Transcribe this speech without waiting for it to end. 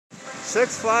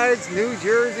Six Flags New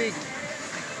Jersey,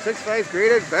 Six Flags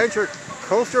Great Adventure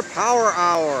Coaster Power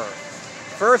Hour.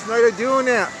 First night of doing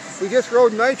that. We just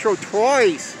rode Nitro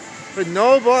twice, but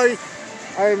nobody,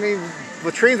 I mean,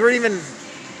 the trains weren't even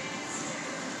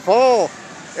full.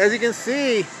 As you can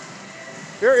see,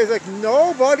 there is like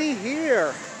nobody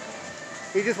here.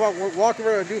 We just walked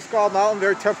over to New Skull Mountain.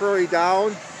 They're temporarily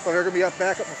down, but they're gonna be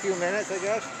back up in a few minutes, I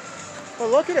guess.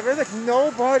 But look at it, there's like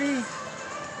nobody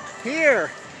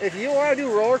here. If you want to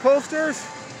do roller coasters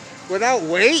without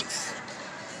weights,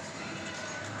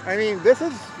 I mean, this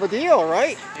is the deal,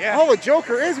 right? Yeah. Oh, the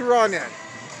Joker is running.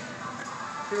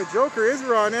 The Joker is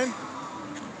running.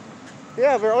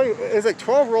 Yeah, there's like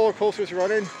 12 roller coasters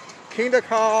running. Kingda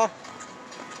Ka,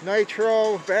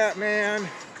 Nitro, Batman,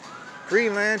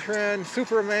 Green Lantern,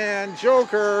 Superman,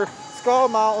 Joker, Skull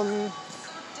Mountain,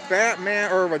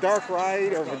 Batman, or the Dark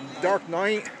Ride, or the Dark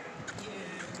Knight.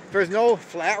 There's no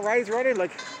flat rides running,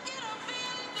 like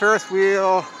Ferris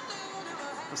wheel,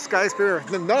 Skyscraper.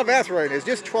 None of that's running. It's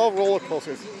just 12 roller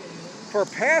coasters. For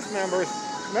past members,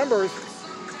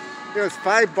 it's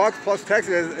 $5 plus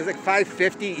taxes. It's like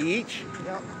 $5.50 each.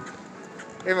 Yep.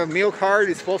 If a meal card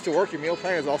is supposed to work, your meal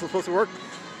plan is also supposed to work.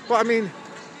 But I mean,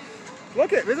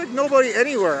 look at, there's like nobody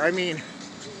anywhere. I mean,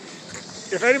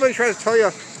 if anybody tries to tell you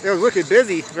it was wicked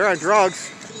busy, they're on drugs.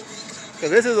 So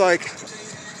this is like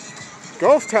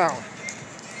ghost town.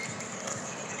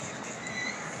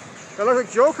 It looks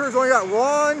like Joker's only got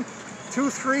 1, 2,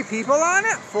 3 people on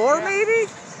it? 4 maybe?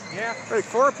 Yeah. Like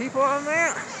 4 people on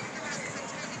that.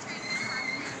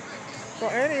 So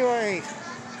anyway,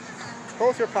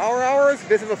 Coaster Power Hours,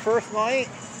 this is the first night.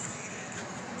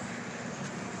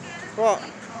 Well,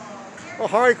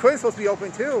 Harley Quinn's supposed to be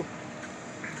open too.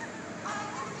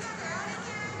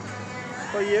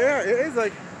 But yeah, it is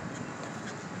like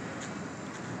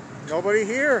nobody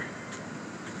here.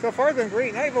 So far it's been a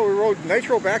great night, but we rode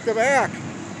Nitro back to back.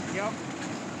 Yep.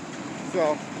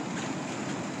 So,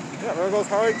 yeah, there goes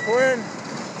Harley Quinn.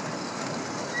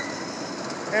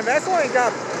 And that's only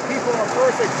got people in the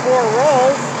first like 4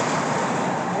 rows.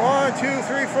 1, 2,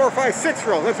 3, 4, 5, 6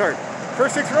 rows. That's hard.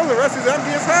 First 6 rows, the rest is empty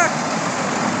as heck.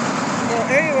 So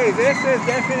anyway, this is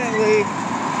definitely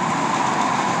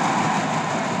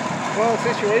one of those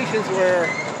situations where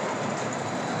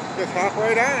just hop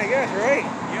right on, I guess, right?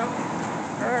 Yep.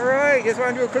 Alright, just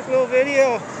want to do a quick little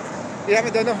video. We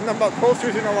haven't done nothing about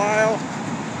coasters in a while,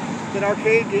 than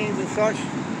arcade games and such.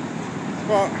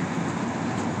 But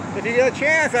if you get a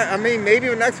chance, I mean, maybe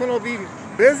the next one will be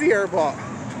busier, but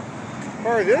as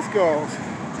far as this goes,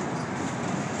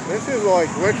 this is like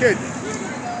wicked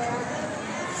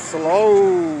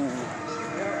slow.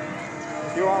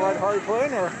 Do you want to ride Harley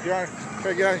Quinn, or do you want to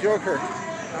try to get on Joker?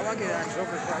 I want to get on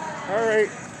Joker's ride. Alright.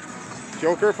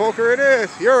 Joker Poker it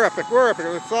is. You're epic, we're epic.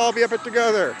 Let's all be epic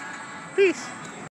together. Peace.